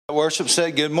Worship,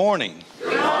 say good morning.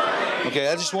 Good morning. Okay,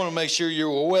 I just want to make sure you're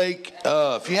awake.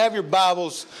 If you have your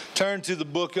Bibles, turn to the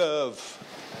book of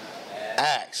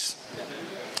Acts.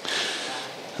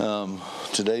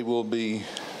 Today we'll be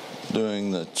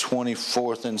doing the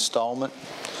 24th installment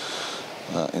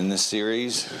in this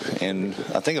series, and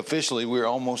I think officially we're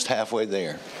almost halfway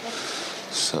there.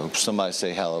 So somebody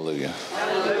say hallelujah.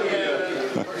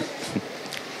 Hallelujah.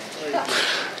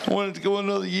 I wanted to go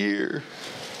another year.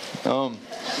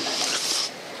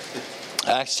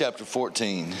 Acts chapter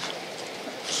 14.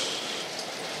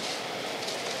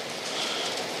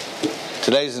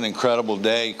 Today's an incredible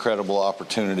day, incredible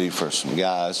opportunity for some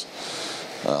guys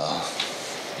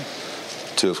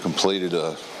to have completed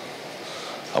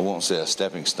I won't say a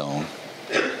stepping stone,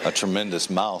 a tremendous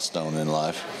milestone in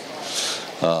life.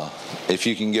 If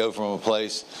you can go from a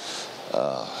place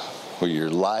where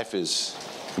your life is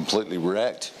completely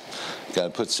wrecked,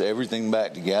 God puts everything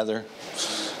back together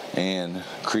and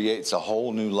creates a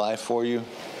whole new life for you,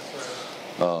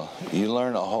 you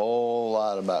learn a whole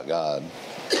lot about God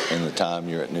in the time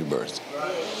you're at New Birth.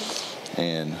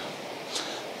 And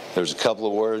there's a couple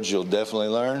of words you'll definitely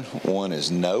learn. One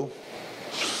is no.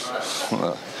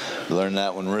 Learn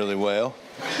that one really well.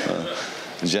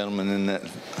 The gentleman in that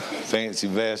fancy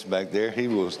vest back there, he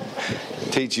will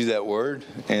teach you that word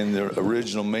and the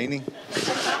original meaning.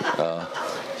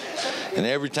 And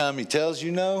every time he tells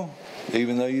you no,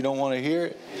 even though you don't want to hear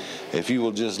it, if you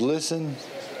will just listen,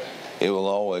 it will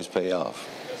always pay off.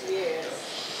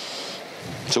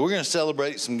 So we're going to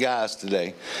celebrate some guys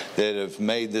today that have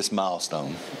made this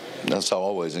milestone. That's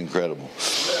always incredible.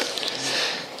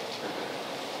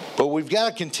 But we've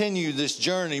got to continue this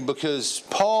journey because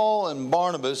Paul and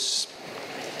Barnabas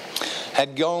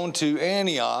had gone to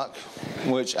Antioch,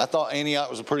 which I thought Antioch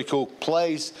was a pretty cool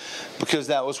place because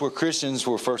that was where Christians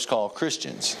were first called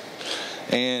Christians.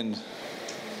 And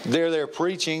they're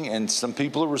preaching, and some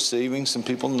people are receiving, some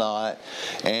people not.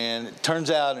 And it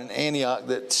turns out in Antioch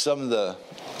that some of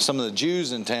the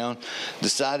Jews in town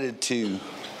decided to.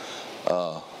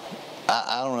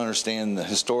 I don't understand the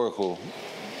historical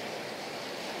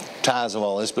ties of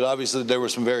all this, but obviously there were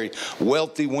some very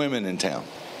wealthy women in town,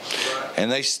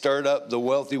 and they stirred up the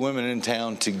wealthy women in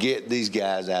town to get these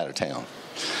guys out of town.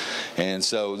 And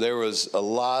so there was a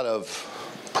lot of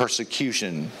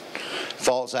persecution,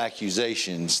 false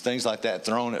accusations, things like that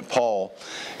thrown at Paul.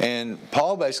 And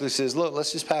Paul basically says, look,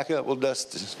 let's just pack up. We'll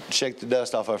shake the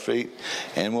dust off our feet,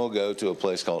 and we'll go to a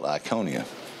place called Iconium.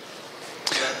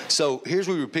 So here's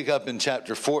where we pick up in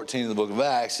chapter 14 of the book of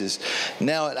Acts is,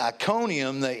 now at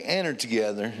Iconium they entered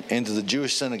together into the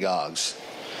Jewish synagogues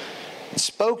and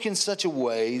spoke in such a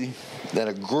way that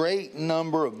a great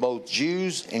number of both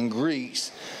Jews and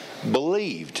Greeks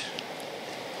believed.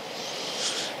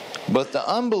 But the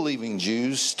unbelieving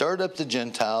Jews stirred up the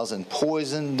Gentiles and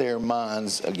poisoned their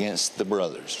minds against the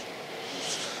brothers.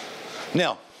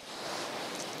 Now,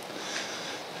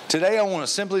 today I want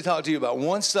to simply talk to you about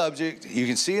one subject. You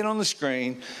can see it on the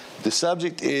screen. The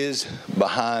subject is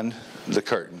behind the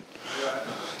curtain.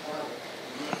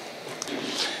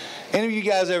 Any of you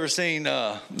guys ever seen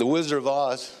The Wizard of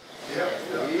Oz?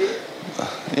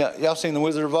 Yeah, y'all seen The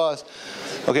Wizard of Oz?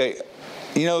 Okay.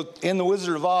 You know, in The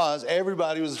Wizard of Oz,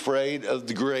 everybody was afraid of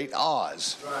the Great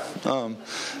Oz.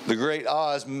 The Great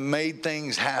Oz made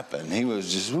things happen. He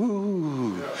was just,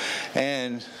 ooh.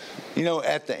 And, you know,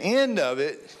 at the end of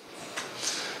it,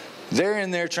 they're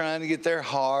in there trying to get their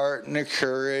heart and their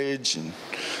courage. And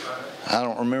I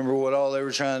don't remember what all they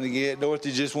were trying to get.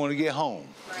 Dorothy just wanted to get home.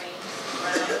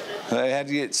 They had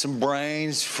to get some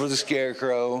brains for the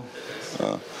scarecrow.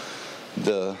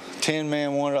 The Tin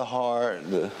Man wanted a heart.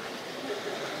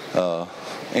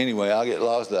 Anyway, I'll get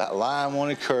lost. The lion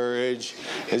wanted courage.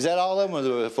 Is that all of them or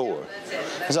the four?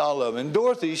 That's all of them. And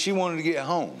Dorothy, she wanted to get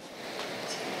home.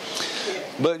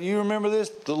 But you remember this?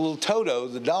 The little Toto,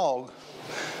 the dog,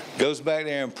 goes back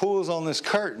there and pulls on this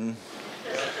curtain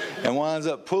and winds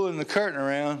up pulling the curtain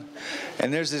around.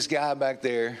 And there's this guy back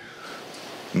there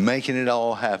making it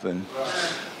all happen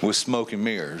with smoke and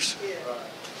mirrors.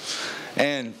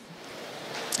 And,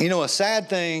 you know, a sad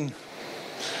thing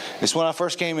is when I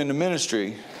first came into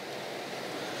ministry,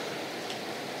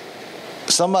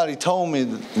 somebody told me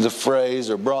the phrase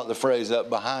or brought the phrase up,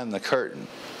 behind the curtain.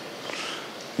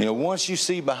 You know, once you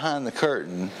see behind the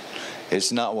curtain,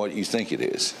 it's not what you think it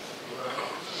is.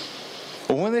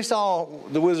 But when they saw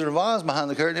The Wizard of Oz behind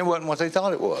the curtain, it wasn't what they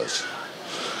thought it was.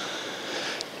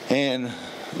 And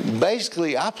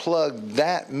basically, I plugged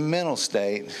that mental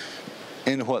state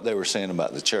into what they were saying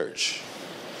about the church.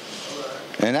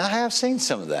 And I have seen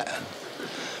some of that.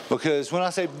 Because when I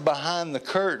say behind the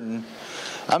curtain,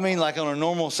 I mean, like on a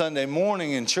normal Sunday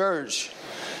morning in church,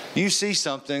 you see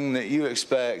something that you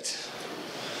expect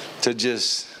to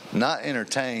just not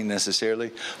entertain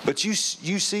necessarily, but you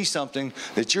see something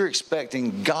that you're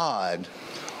expecting God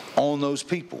on those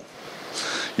people.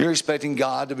 You're expecting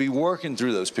God to be working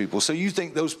through those people. So you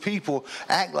think those people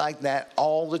act like that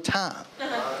all the time.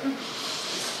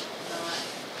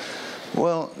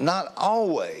 Well, not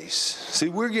always. See,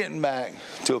 we're getting back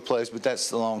to a place, but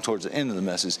that's along towards the end of the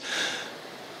message.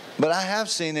 But I have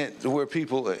seen it where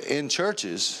people in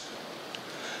churches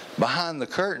behind the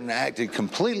curtain acted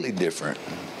completely different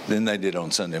than they did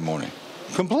on Sunday morning.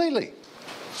 Completely.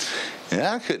 And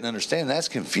I couldn't understand. That's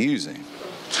confusing.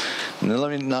 Now,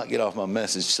 let me not get off my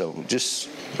message, so just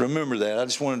remember that. I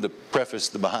just wanted to preface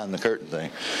the behind the curtain thing.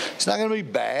 It's not going to be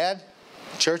bad.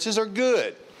 Churches are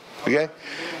good. Okay?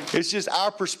 It's just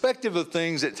our perspective of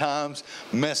things at times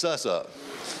mess us up.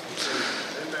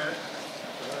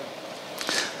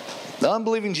 The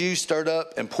unbelieving Jews stirred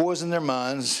up and poisoned their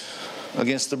minds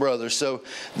against the brothers. So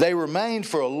they remained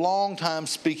for a long time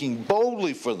speaking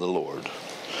boldly for the Lord.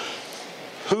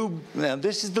 Now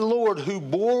this is the Lord who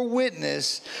bore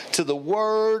witness to the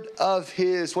word of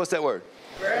his, what's that word?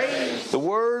 Grace. The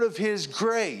word of his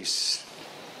grace.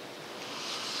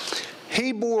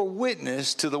 He bore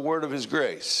witness to the word of his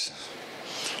grace.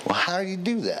 Well, how do you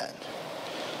do that?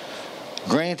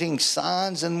 Granting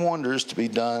signs and wonders to be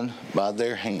done by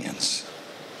their hands.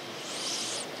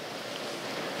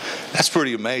 That's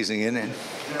pretty amazing, isn't it?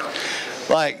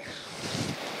 Like,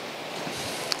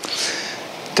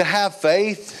 to have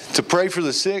faith, to pray for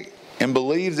the sick, and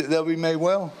believe that they'll be made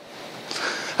well.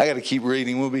 I got to keep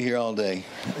reading. We'll be here all day.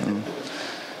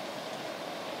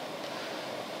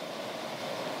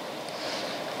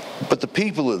 But the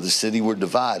people of the city were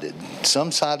divided.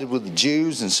 Some sided with the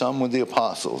Jews and some with the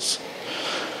apostles.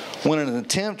 When an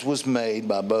attempt was made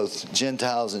by both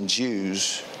Gentiles and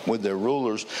Jews with their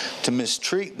rulers to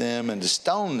mistreat them and to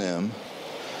stone them,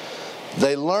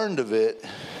 they learned of it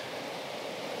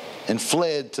and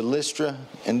fled to Lystra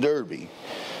and Derbe,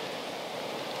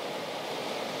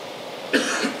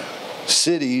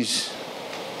 cities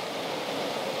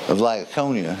of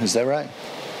Lycaonia. Is that right?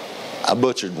 I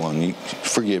butchered one. You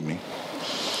forgive me.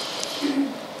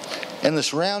 And the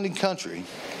surrounding country.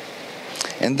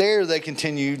 And there they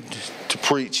continued to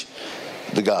preach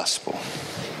the gospel.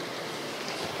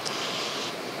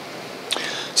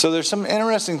 So there's some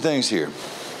interesting things here.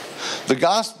 The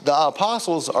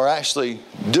apostles are actually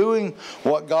doing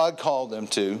what God called them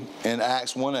to in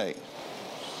Acts 1:8.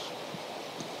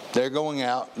 They're going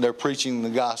out, they're preaching the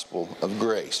gospel of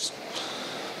grace.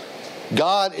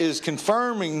 God is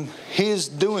confirming his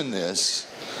doing this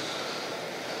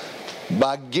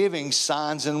by giving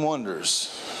signs and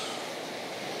wonders.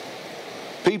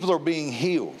 People are being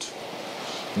healed.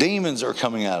 Demons are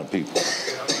coming out of people.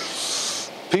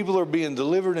 People are being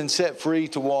delivered and set free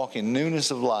to walk in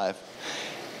newness of life.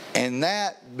 And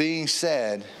that being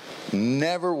said,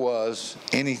 never was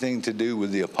anything to do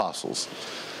with the apostles,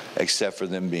 except for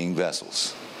them being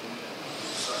vessels.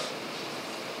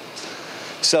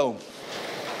 So,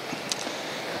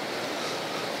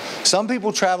 some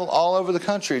people travel all over the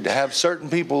country to have certain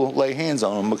people lay hands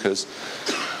on them because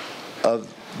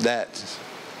of that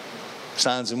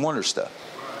signs and wonder stuff.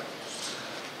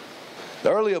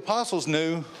 The early apostles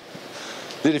knew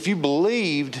that if you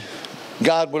believed,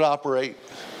 God would operate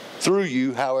through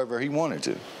you however he wanted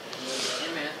to.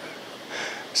 Amen.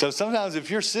 So sometimes if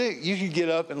you're sick, you can get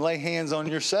up and lay hands on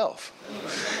yourself.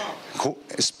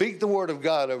 Speak the word of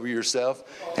God over yourself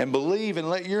and believe and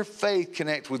let your faith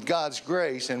connect with God's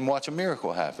grace and watch a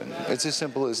miracle happen. It's as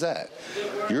simple as that.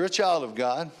 You're a child of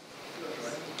God.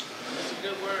 That's a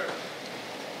good word.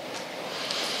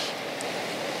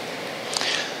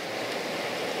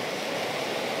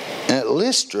 At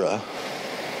Lystra,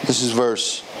 this is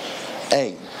verse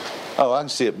 8. Oh, I can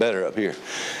see it better up here.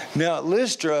 Now at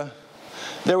Lystra,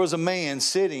 there was a man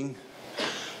sitting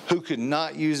who could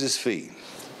not use his feet.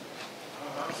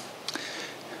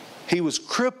 He was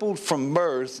crippled from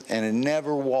birth and had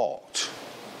never walked.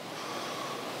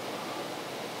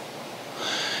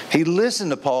 He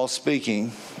listened to Paul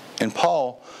speaking, and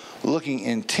Paul, looking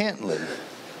intently,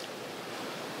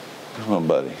 come on,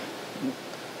 buddy.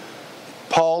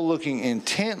 Paul, looking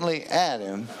intently at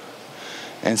him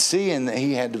and seeing that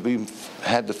he had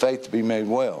the faith to be made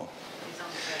well.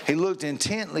 He looked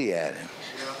intently at him.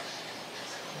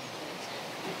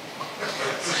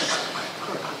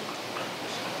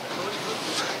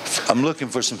 I'm looking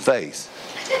for some faith.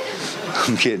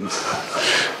 I'm kidding.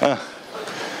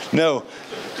 No.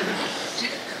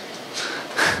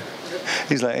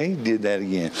 He's like, he did that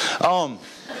again.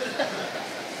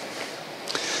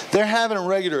 They're having a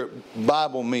regular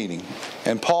Bible meeting,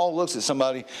 and Paul looks at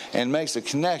somebody and makes a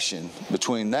connection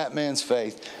between that man's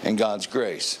faith and God's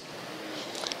grace.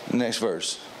 Next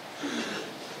verse.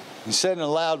 He said in a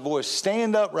loud voice,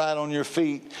 "Stand upright on your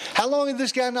feet." How long had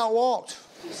this guy not walked?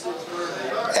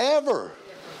 Ever.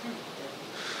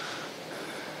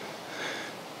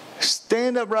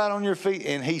 Stand upright on your feet.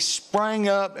 And he sprang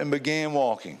up and began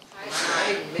walking.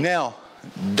 Now,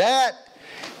 that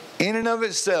in and of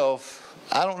itself,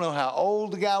 I don't know how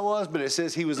old the guy was, but it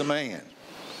says he was a man.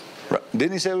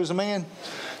 Didn't he say he was a man?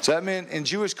 So that meant in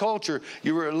Jewish culture,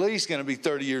 you were at least going to be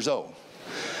 30 years old.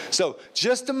 So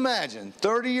just imagine,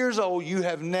 30 years old, you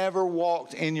have never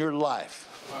walked in your life.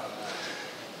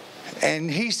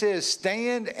 And he says,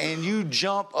 stand, and you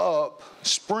jump up,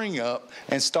 spring up,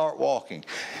 and start walking.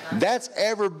 That's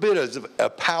every bit as a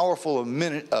powerful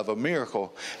of a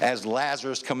miracle as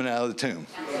Lazarus coming out of the tomb.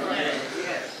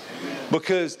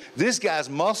 Because this guy's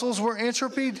muscles were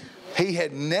atrophied. He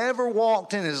had never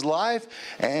walked in his life.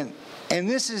 And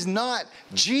this is not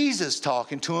Jesus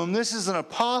talking to him. This is an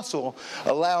apostle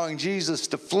allowing Jesus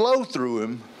to flow through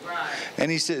him.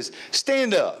 And he says,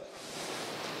 stand up.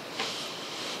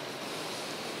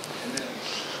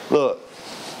 Look,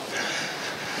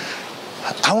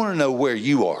 I want to know where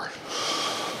you are.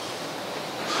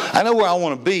 I know where I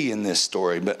want to be in this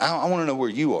story, but I want to know where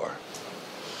you are.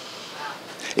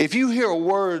 If you hear a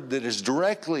word that is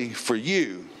directly for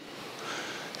you,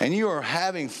 and you are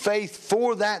having faith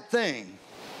for that thing,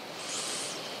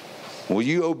 will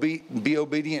you be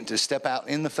obedient to step out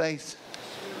in the faith?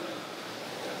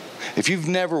 If you've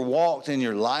never walked in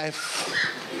your life,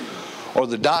 or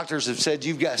the doctors have said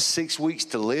you've got 6 weeks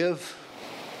to live,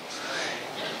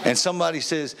 and somebody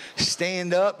says,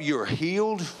 stand up, you're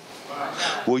healed,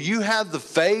 will you have the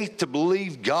faith to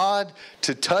believe God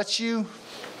to touch you?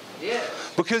 Yeah.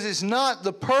 Because it's not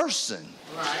the person.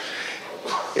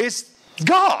 It's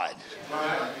God.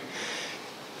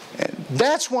 And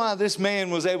that's why this man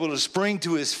was able to spring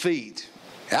to his feet.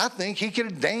 I think he could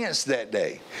have danced that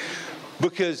day.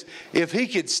 Because if he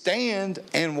could stand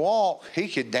and walk, he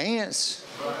could dance.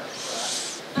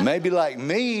 Maybe like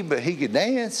me, but he could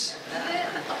dance.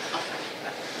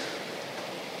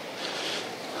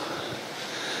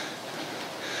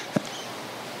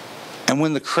 And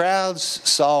when the crowds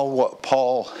saw what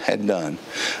Paul had done,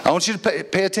 I want you to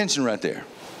pay attention right there.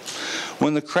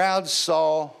 When the crowds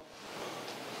saw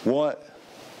what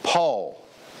Paul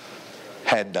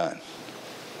had done.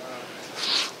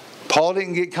 Paul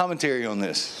didn't get commentary on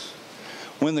this.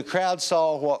 When the crowd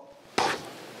saw what...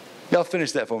 Y'all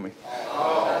finish that for me.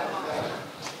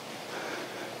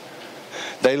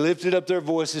 They lifted up their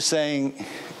voices saying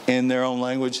in their own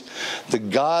language, the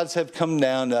gods have come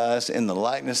down to us in the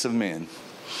likeness of men.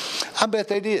 I bet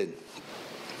they did.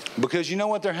 Because you know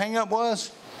what their hang up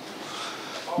was?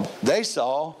 They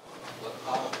saw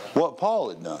what Paul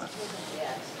had done.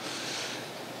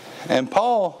 And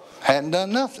Paul hadn't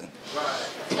done nothing.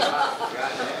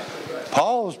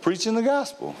 Paul was preaching the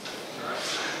gospel.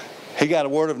 He got a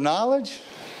word of knowledge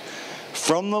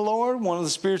from the Lord, one of the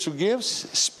spiritual gifts,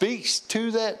 speaks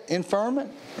to that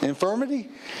infirmity,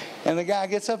 and the guy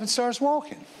gets up and starts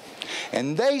walking.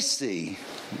 And they see,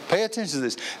 pay attention to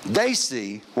this, they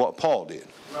see what Paul did.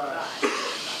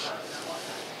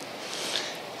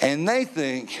 And they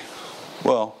think,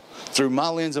 well, through my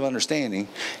lens of understanding,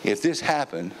 if this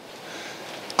happened,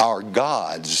 our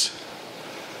gods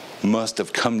must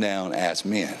have come down as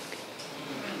men.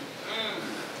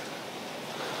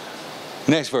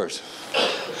 Next verse.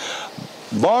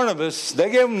 Barnabas, they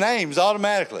gave him names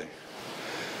automatically.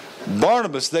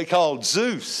 Barnabas, they called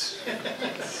Zeus.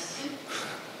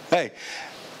 Hey,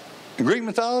 in Greek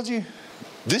mythology,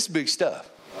 this big stuff.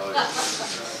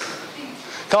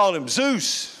 Called him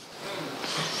Zeus.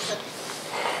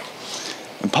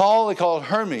 And Paul, they called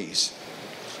Hermes,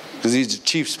 because he's the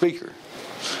chief speaker.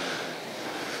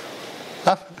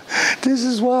 This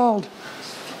is wild.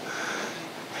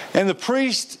 And the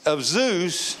priest of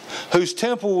Zeus, whose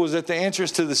temple was at the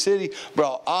entrance to the city,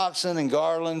 brought oxen and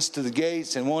garlands to the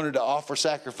gates and wanted to offer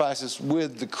sacrifices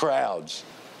with the crowds.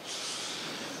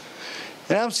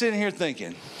 And I'm sitting here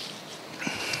thinking,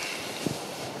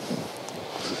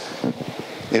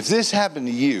 if this happened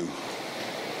to you,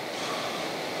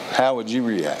 how would you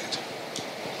react?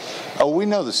 Oh, we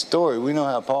know the story. We know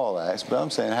how Paul acts, but I'm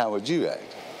saying, how would you act?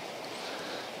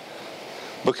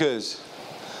 Because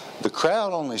the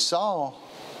crowd only saw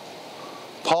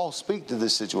Paul speak to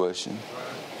this situation,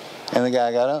 and the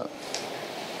guy got up.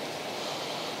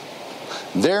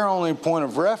 Their only point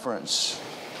of reference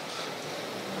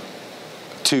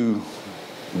to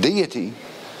deity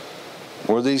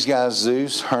were these guys,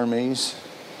 Zeus, Hermes,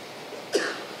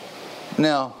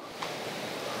 Now,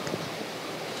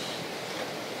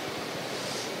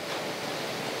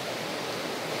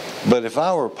 but if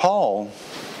I were Paul,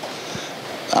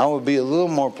 I would be a little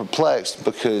more perplexed,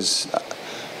 because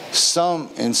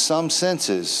in some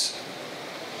senses,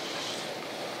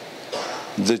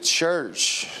 the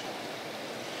church,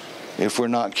 if we're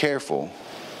not careful,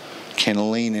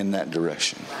 can lean in that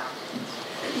direction.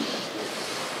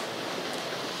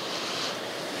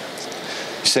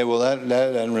 You say, well, that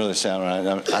doesn't really sound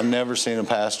right. I've never seen a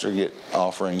pastor get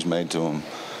offerings made to him.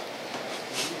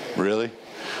 Really?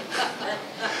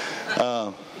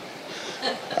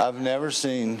 I've never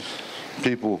seen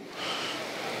people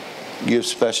give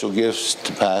special gifts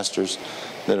to pastors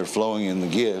that are flowing in the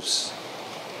gifts.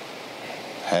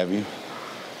 Have you?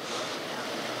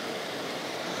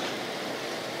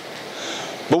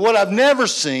 But what I've never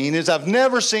seen is I've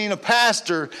never seen a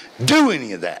pastor do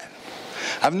any of that.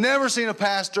 I've never seen a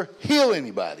pastor heal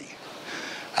anybody.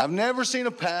 I've never seen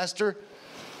a pastor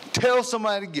tell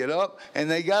somebody to get up and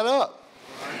they got up.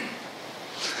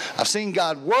 I've seen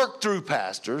God work through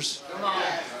pastors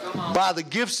by the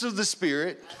gifts of the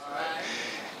Spirit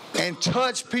and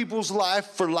touch people's life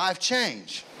for life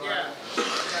change.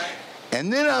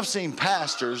 And then I've seen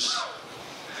pastors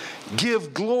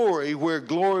give glory where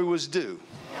glory was due.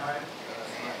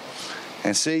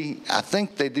 And see, I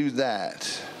think they do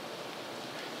that.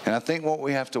 And I think what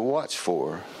we have to watch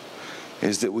for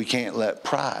is that we can't let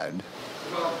pride.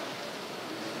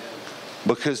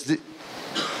 Because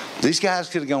these guys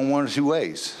could have gone one or two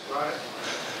ways.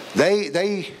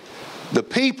 The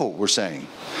people were saying,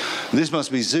 this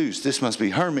must be Zeus, this must be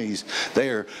Hermes. They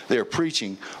are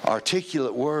preaching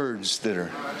articulate words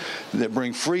that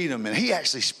bring freedom. And he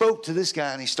actually spoke to this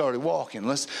guy and he started walking.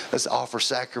 Let's offer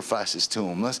sacrifices to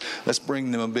him. Let's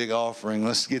bring them a big offering.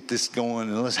 Let's get this going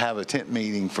and let's have a tent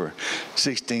meeting for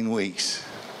 16 weeks.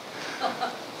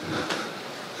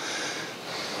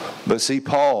 But see,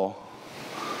 Paul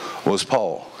was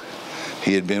Paul.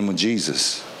 He had been with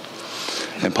Jesus.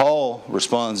 And Paul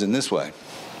responds in this way.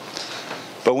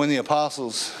 But when the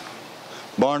apostles,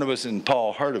 Barnabas and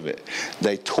Paul, heard of it,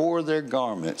 they tore their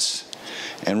garments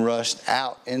and rushed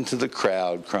out into the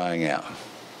crowd crying out.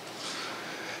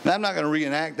 Now, I'm not going to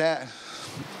reenact that.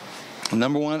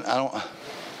 Number one, I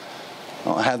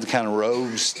don't have the kind of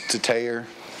robes to tear,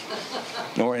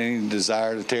 nor any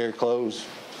desire to tear clothes.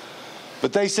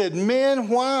 But they said, men,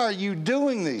 why are you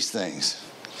doing these things?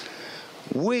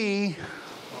 We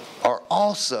are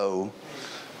also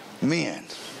men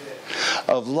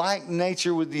of like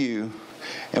nature with you,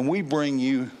 and we bring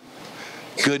you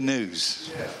good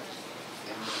news.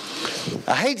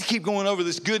 I hate to keep going over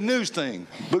this good news thing,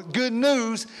 but good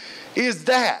news is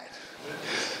that.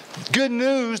 Good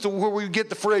news, where we get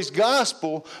the phrase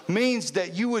gospel, means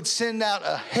that you would send out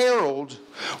a herald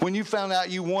when you found out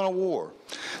you won a war.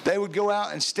 They would go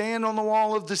out and stand on the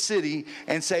wall of the city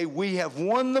and say, we have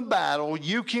won the battle.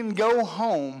 You can go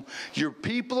home. Your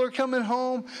people are coming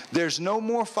home. There's no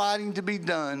more fighting to be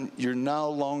done. You're no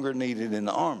longer needed in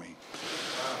the army.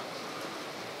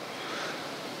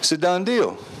 It's a done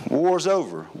deal. War's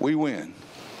over. We win.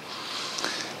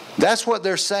 That's what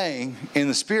they're saying in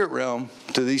the spirit realm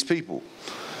to these people.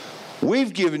 We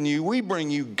bring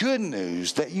you good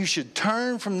news that you should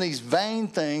turn from these vain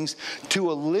things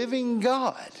to a living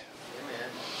God.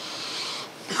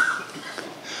 Amen.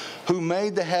 Who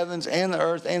made the heavens and the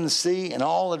earth and the sea and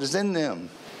all that is in them.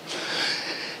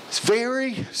 It's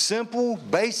very simple,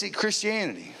 basic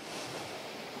Christianity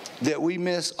that we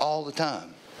miss all the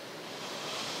time.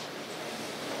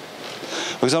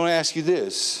 Because I want to ask you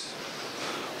this.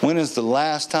 When is the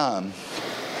last time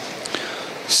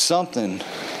something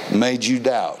made you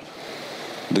doubt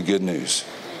the good news?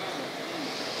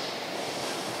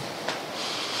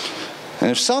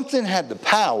 And if something had the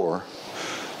power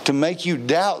to make you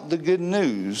doubt the good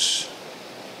news,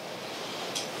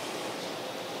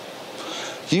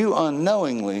 you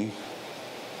unknowingly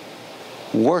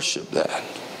worship that.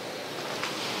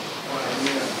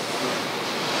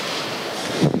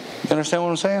 You understand what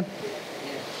I'm saying?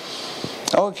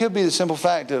 Oh, it could be the simple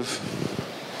fact of,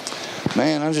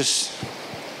 man, I just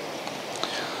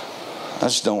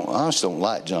don't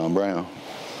like John Brown.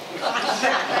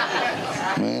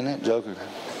 Man, that joker.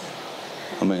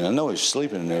 I mean, I know he's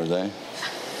sleeping and everything.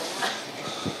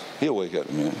 He'll wake up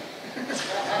in a minute.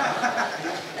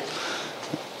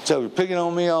 So they're picking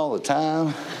on me all the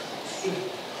time.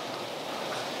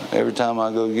 Every time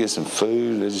I go get some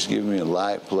food, they just give me a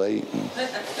light plate.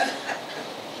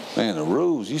 Man, the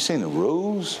rules. You seen the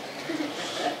rules?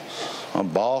 My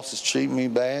boss is treating me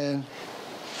bad.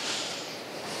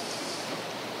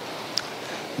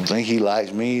 Don't think he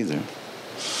likes me either.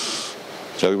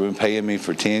 So he's been paying me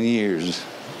for 10 years.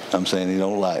 I'm saying he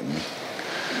don't like me.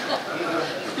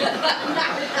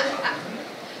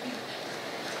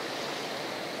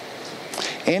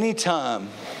 Anytime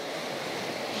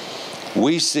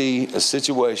we see a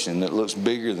situation that looks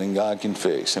bigger than God can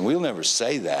fix, and we'll never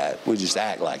say that, we just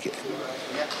act like it.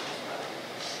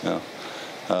 You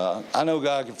know, I know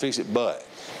God can fix it, but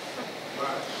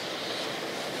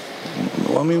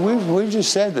I mean, we've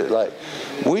just said that, like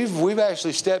we've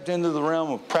actually stepped into the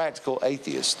realm of practical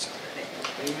atheists.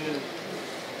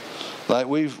 Like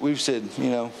we've said, you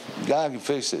know, God can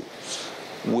fix it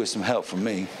with some help from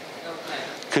me.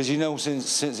 Because, you know,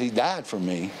 since he died for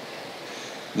me,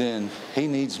 then he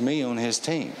needs me on his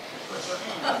team.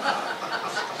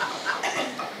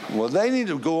 Well, they need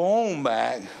to go on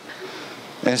back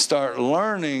and start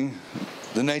learning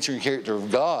the nature and character of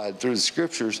God through the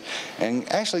scriptures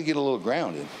and actually get a little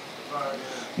grounded.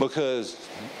 Because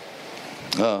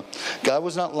God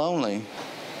was not lonely.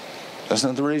 That's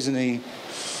not the reason he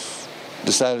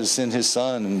decided to send his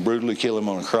son and brutally kill him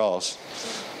on a cross,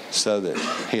 so that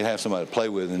he'd have somebody to play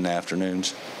with in the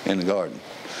afternoons in the garden.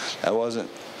 That wasn't.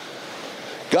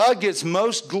 God gets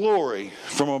most glory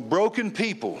from a broken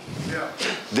people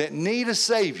that need a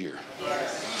Savior.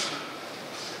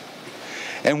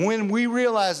 And when we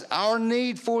realize our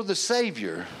need for the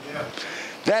Savior,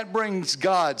 that brings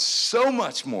God so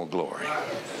much more glory.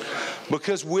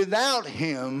 Because without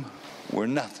him, we're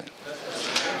nothing.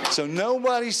 So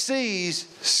nobody sees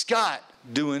Scott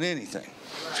doing anything.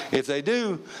 If they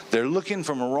do, they're looking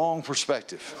from a wrong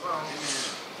perspective.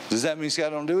 Does that mean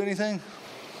Scott don't do anything?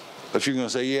 If you're going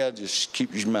to say, yeah, just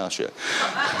keep your mouth shut.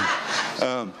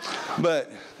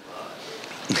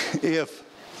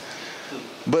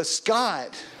 But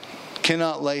Scott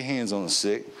cannot lay hands on the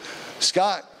sick.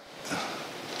 Scott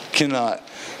cannot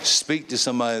speak to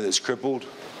somebody that's crippled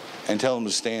and tell them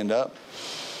to stand up.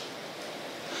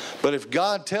 But if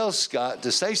God tells Scott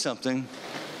to say something,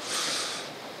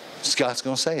 Scott's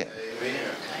going to say it.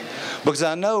 Amen. Because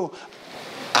I know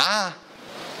I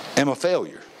am a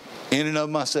failure in and of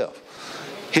myself.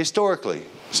 Historically.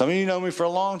 Some of you know me for a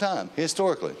long time.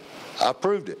 Historically. I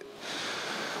proved it.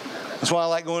 That's why I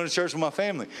like going to church with my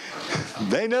family.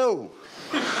 They know.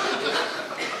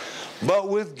 But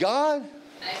with God,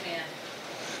 amen,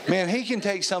 man, he can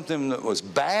take something that was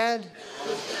bad,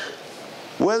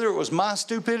 whether it was my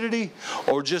stupidity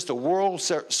or just a world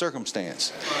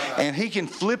circumstance, and he can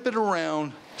flip it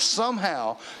around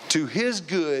somehow to his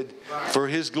good for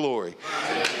his glory.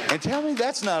 And tell me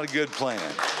that's not a good plan.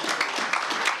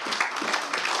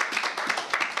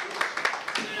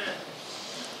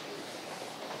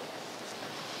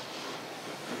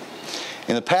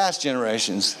 In the past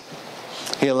generations,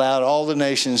 he allowed all the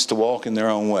nations to walk in their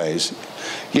own ways,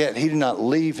 yet he did not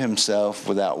leave himself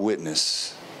without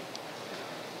witness.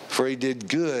 For he did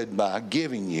good by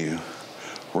giving you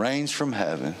rains from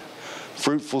heaven,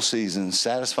 fruitful seasons,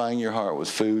 satisfying your heart with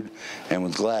food and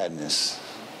with gladness.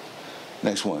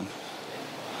 Next one.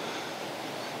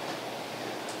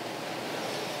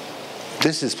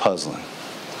 This is puzzling.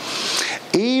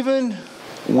 Even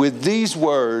with these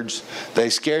words, they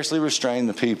scarcely restrained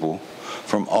the people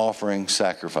from offering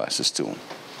sacrifices to him.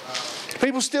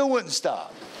 People still wouldn't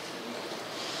stop.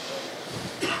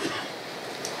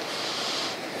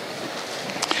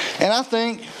 And I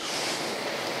think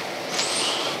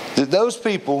that those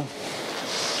people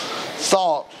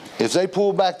thought if they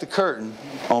pulled back the curtain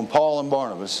on Paul and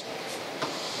Barnabas,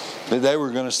 that they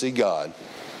were going to see God.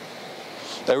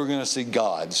 They were going to see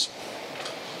gods,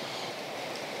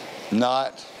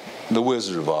 not the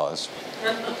Wizard of Oz.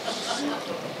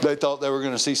 They thought they were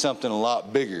going to see something a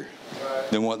lot bigger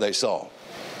than what they saw.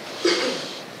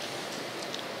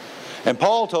 And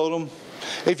Paul told them,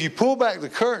 if you pull back the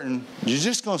curtain, you're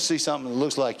just going to see something that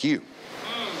looks like you.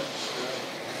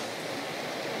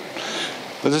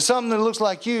 But there's something that looks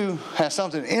like you has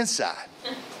something inside.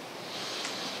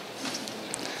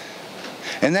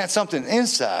 And that something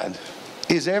inside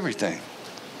is everything.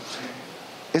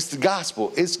 It's the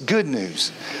gospel. It's good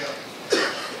news.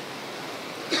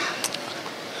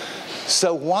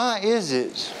 So why is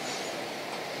it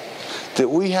that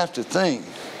we have to think,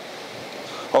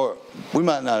 or we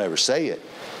might not ever say it,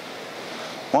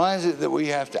 why is it that we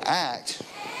have to act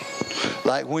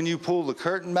like when you pull the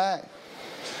curtain back,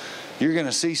 you're going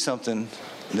to see something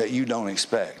that you don't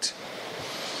expect?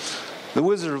 The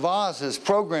Wizard of Oz has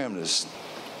programmed us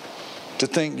to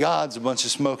think God's a bunch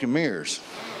of smoke and mirrors.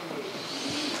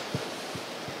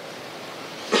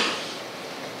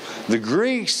 The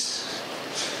Greeks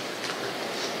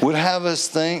would have us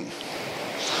think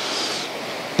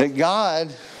that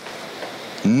God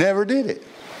never did it.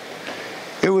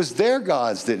 It was their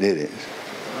gods that did it.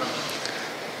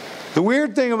 The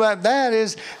weird thing about that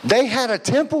is they had a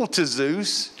temple to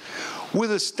Zeus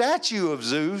with a statue of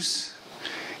Zeus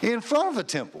in front of a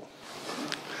temple.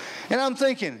 And I'm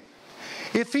thinking,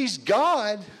 if he's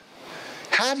God,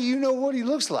 how do you know what he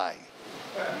looks like?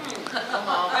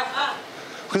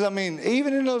 Because, I mean,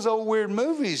 even in those old weird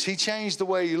movies, he changed the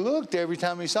way he looked every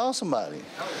time he saw somebody.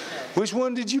 Which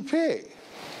one did you pick?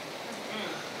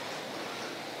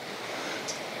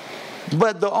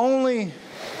 But the only,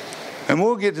 and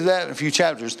we'll get to that in a few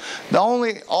chapters, the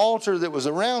only altar that was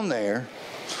around there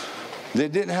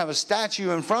that didn't have a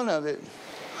statue in front of it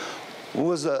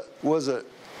was a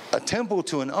temple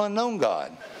to an unknown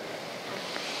God.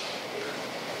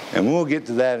 And we'll get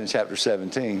to that in chapter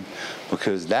 17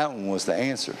 because that one was the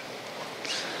answer.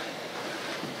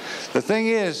 The thing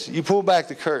is, you pull back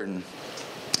the curtain,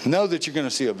 know that you're going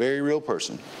to see a very real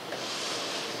person.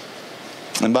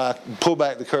 And by pull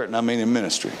back the curtain, I mean in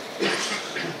ministry.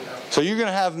 So you're going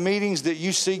to have meetings that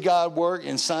you see God work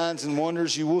in signs and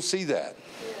wonders. You will see that.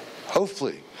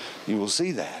 Hopefully, you will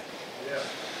see that.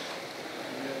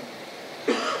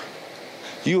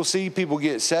 You'll see people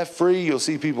get set free. You'll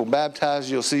see people baptized.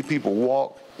 You'll see people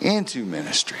walk into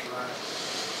ministry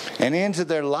and into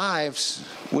their lives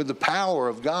with the power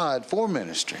of God for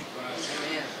ministry.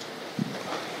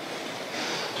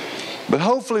 But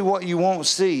hopefully what you won't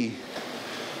see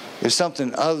is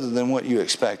something other than what you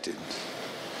expected.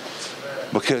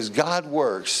 Because God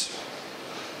works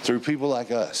through people like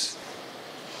us.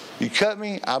 You cut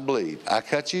me, I bleed. I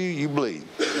cut you, you bleed.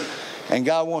 And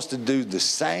God wants to do the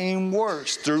same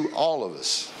works through all of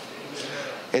us.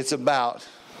 It's about,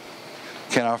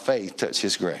 can our faith touch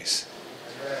His grace?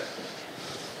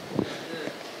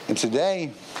 And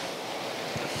today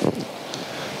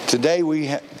we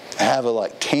have a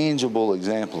tangible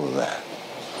example of that.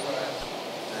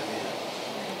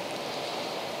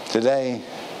 Today,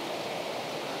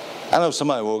 I know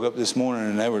somebody woke up this morning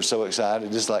and they were so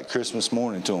excited, just like Christmas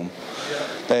morning to them.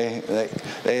 They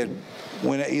had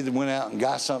either went out and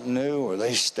got something new, or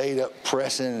they stayed up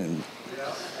pressing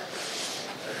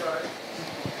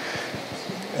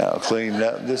and cleaned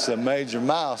up. This is a major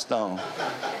milestone.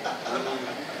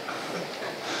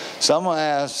 So I'm going to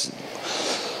ask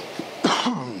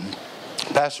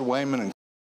Pastor Wayman and